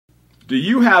Do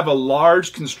you have a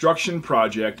large construction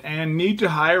project and need to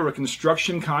hire a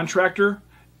construction contractor?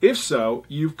 If so,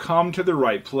 you've come to the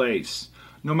right place.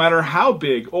 No matter how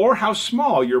big or how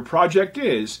small your project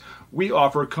is, we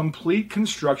offer complete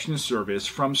construction service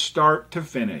from start to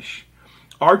finish.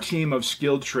 Our team of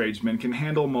skilled tradesmen can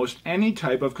handle most any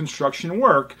type of construction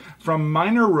work, from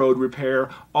minor road repair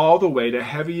all the way to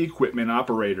heavy equipment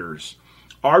operators.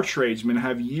 Our tradesmen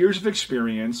have years of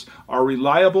experience, are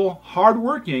reliable,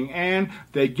 hardworking, and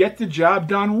they get the job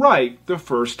done right the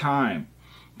first time.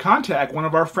 Contact one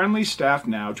of our friendly staff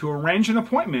now to arrange an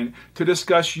appointment to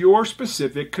discuss your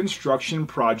specific construction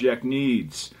project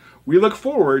needs. We look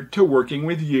forward to working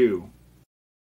with you.